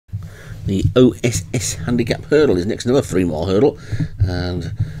The OSS Handicap hurdle is next, another 3-mile hurdle,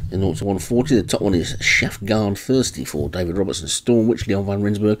 and in 0 to 140, the top one is Shaft Thirsty for David Robertson, Stormwich, Leon van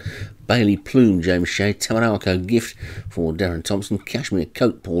Rensburg, Bailey Plume, James Shea, Tamarako Gift for Darren Thompson, Cashmere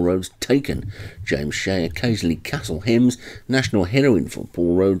Coat, Paul Rhodes, Taken, James Shea, occasionally Castle Hems, National Heroine for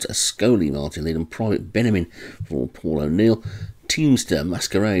Paul Rhodes, Ascoli, Martin Lead, and Private Benjamin for Paul O'Neill, Teamster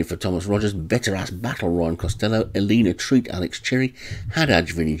Masquerade for Thomas Rogers, Better Ass Battle Ryan Costello, Elena Treat Alex Cherry, Haddad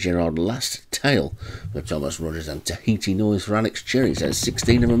Vinnie Gerard, Last Tail for Thomas Rogers, and Tahiti Noise for Alex Cherry. So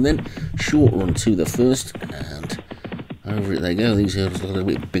 16 of them then. Short run to the first, and over it they go. These hurdles look a little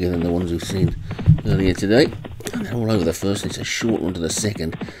bit bigger than the ones we've seen earlier today. And they're all over the first, it's a short run to the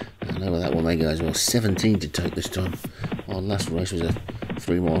second. And over that one they go as well. 17 to take this time. Our last race was a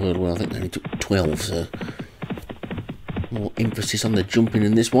 3-mile hurdle, well, I think they only took 12, so more emphasis on the jumping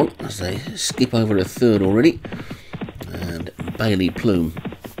in this one as they skip over a third already. And Bailey Plume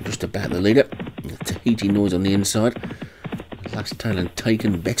just about the leader. Tahiti Noise on the inside. Last Tail and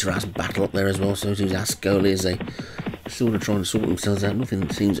Taken, Better Ass Battle up there as well. So too's Ascoli as they sort of try and sort themselves out. Nothing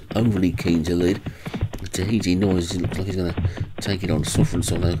seems overly keen to lead. Tahiti Noise looks like he's going to take it on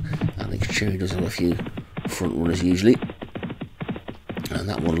sufferance, although Alex Cherry does have a few front runners usually. And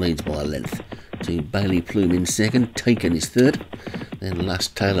that one leads by a length to Bailey Plume in second, Taken is third, then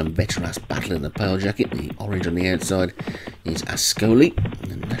Last Tail and Better Ass Battle in the pale jacket. The orange on the outside is Ascoli,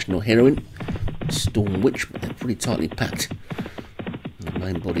 and National Heroine, Stormwich, but they're pretty tightly packed. The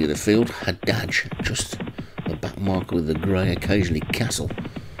main body of the field, Haddad, just the back marker with the grey, occasionally Castle,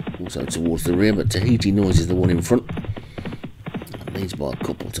 also towards the rear, but Tahiti Noise is the one in front. That leads by a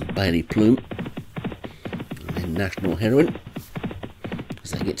couple to Bailey Plume, and then National Heroine as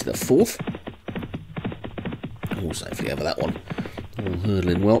they get to the fourth. All safely over that one, all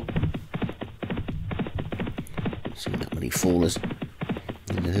hurdling well. Seen that many fallers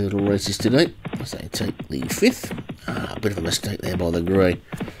in the hurdle races today as they take the fifth. A bit of a mistake there by the grey.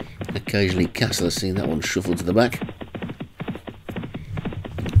 Occasionally Castle has seen that one shuffled to the back.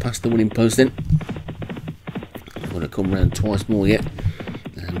 Past the winning post then. Going to come round twice more yet,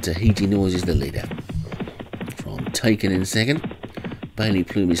 and Tahiti Noise is the leader. From Taken in second, Bailey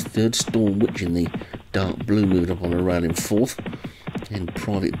Plume is third, Stormwich in the dark blue moving up on the rail in fourth, and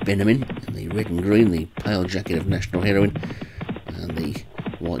Private Benjamin in the red and green, the pale jacket of National Heroine, and the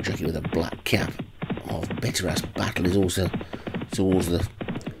white jacket with a black cap of Better Ass Battle is also towards the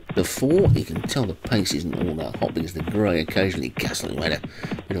four. You can tell the pace isn't all that hot because the grey, occasionally Castle, who made a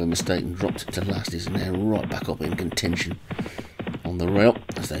bit of a mistake and dropped it to last, is now right back up in contention on the rail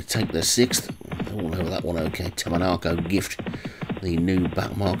as they take the sixth. All over that one okay. Tamarako Gift, the new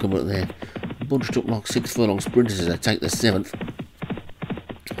back marker, but they're bunched up like 6 furlong sprinters as they take the seventh.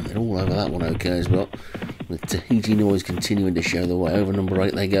 And they're all over that one okay as well, with Tahiti Noise continuing to show the way. Over number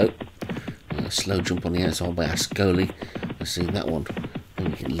 8 they go. A slow jump on the outside by Ascoli. I've seen that one,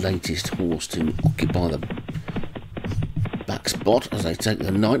 the latest horse to occupy the back spot as they take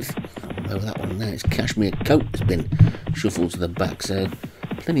the ninth. Over that one now it's Cashmere Coat has been shuffled to the back, so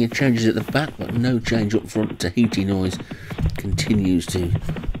plenty of changes at the back but no change up front. Tahiti Noise continues to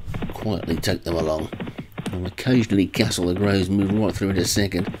quietly take them along, and occasionally Castle the Greys move right through into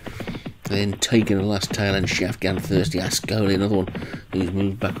second, then Taken a Last Tail and Shaft Thirsty, Ascoli another one who's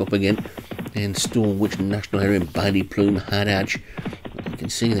moved back up again, then Stormwich and National Heroine, Bailey Plume, Haddad. You can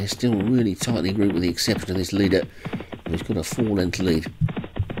see they're still really tightly grouped with the exception of this leader who's got a 4-length lead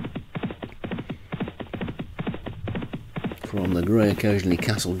from the grey. Occasionally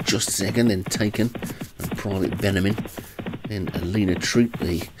Castle just second, then Taken and Private Benjamin. Then Elena Treat,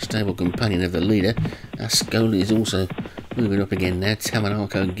 the stable companion of the leader. Ascoli is also moving up again now.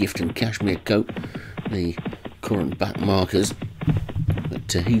 Tamarako Gift and Cashmere Coat, the current back markers. But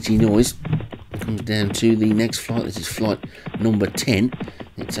Tahiti Noise comes down to the next flight. This is flight number 10.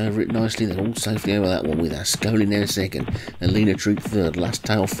 It's over it nicely. They're all safely over that one with Ascoli now second. Elena Treat third. Last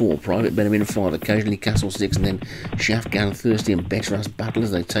Tail 4. Private Benjamin 5. Occasionally Castle 6. And then Shaft Thirsty and Better Ass Battle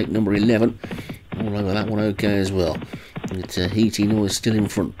as they take number 11. All over that one okay as well. Tahiti Noise still in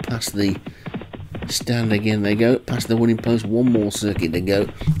front, past the stand again they go, past the winning post, one more circuit to go,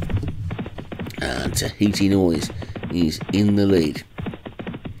 and Tahiti Noise is in the lead.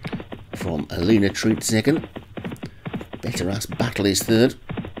 From Elena Treat second, Better Ass Battle is third,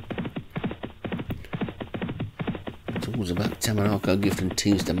 towards the back Tamarako Gift and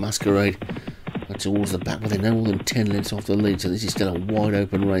Teamster Masquerade towards the back, but they're no more than 10 lengths off the lead, so this is still a wide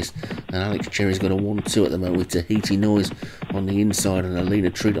open race, and Alex Cherry's got a 1-2 at the moment with Tahiti Noise on the inside and Alina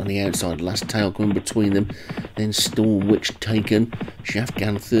Treat on the outside. Last Tail coming between them. Then Storm Witch taken.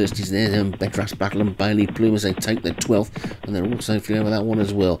 Shafgan Thirsty's there. Then Bedras Battle and Bailey Plume as they take the 12th. And they're all safely over that one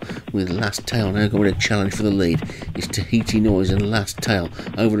as well. With Last Tail now going to challenge for the lead. It's Tahiti Noise and Last Tail.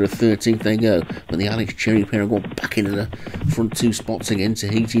 Over to 13th they go. But the Alex Cherry pair have gone back into the front two spots again.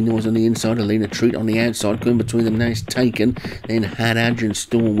 Tahiti Noise on the inside. Alina Treat on the outside. Coming between them now is taken. Then Hadadge and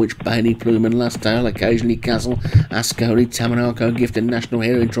Storm Witch, Bailey Plume and Last Tail. Occasionally Castle, Ascoli, Tamanako Gift and National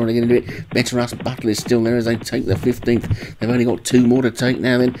Heroine trying to get into it. Better Us Battle is still there as they take the 15th. They've only got 2 more to take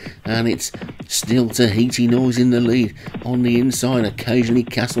now then. And it's still Tahiti Noise in the lead. On the inside, occasionally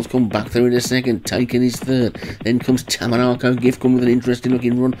Castle's come back through in a second. Taken his 3rd. Then comes Tamanako Gift coming with an interesting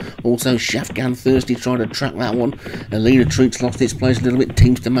looking run. Also Shafgan Thirsty trying to track that one. Alina Treat's lost its place a little bit.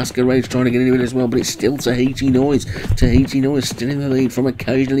 Teamster Masquerade's trying to get into it as well. But it's still Tahiti Noise. Tahiti Noise still in the lead from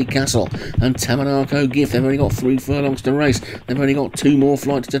occasionally Castle and Tamanako Gift. They've only got 3 furlongs to race. They've only got 2 more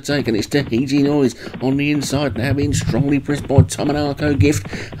flights to take, and it's Tahiti Noise on the inside now being strongly pressed by Tamanako Gift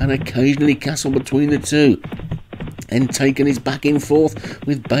and occasionally Castle between the two. Then Taken is back in 4th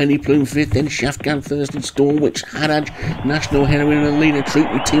with Bailey Plume 5th, then Shafgan Thurston, Storm Witch, Hadadge, National Heroine and Alina Treat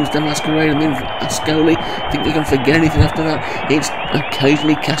and Teamster Masquerade, and then Ascoli. I think we can forget anything after that. It's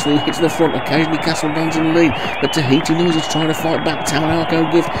occasionally Castle who hits the front, occasionally Castle runs in the lead, but Tahiti Noise is trying to fight back.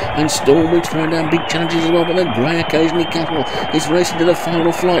 Tamanako Gift and Storm Witch throwing down big challenges as well, but then Grey occasionally Castle is racing to the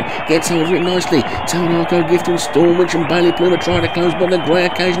final flight, gets over it nicely. Tamanako Gift and Storm Witch and Bailey Plume are trying to close, but then Grey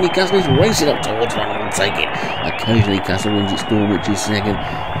occasionally Castle is racing up towards them and will take it. Occasionally Castle wins it, Storm Witch is 2nd.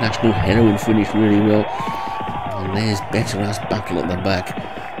 National Heroine finished really well. And there's Better Ass Battle at the back.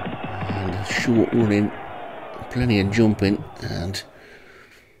 And short running, plenty of jumping, and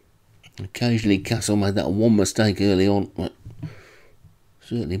occasionally Castle made that one mistake early on, but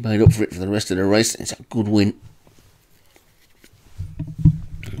certainly made up for it for the rest of the race. It's a good win.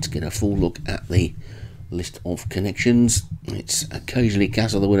 Let's get a full look at the list of connections. It's occasionally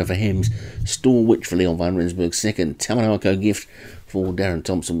Castle the winner for Hems, Storm Witch for Leon Van Rensburg 2nd, Tamanako Gift for Darren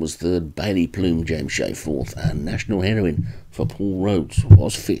Thompson was 3rd, Bailey Plume, James Shea 4th, and National Heroine for Paul Rhodes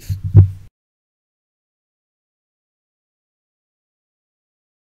was 5th.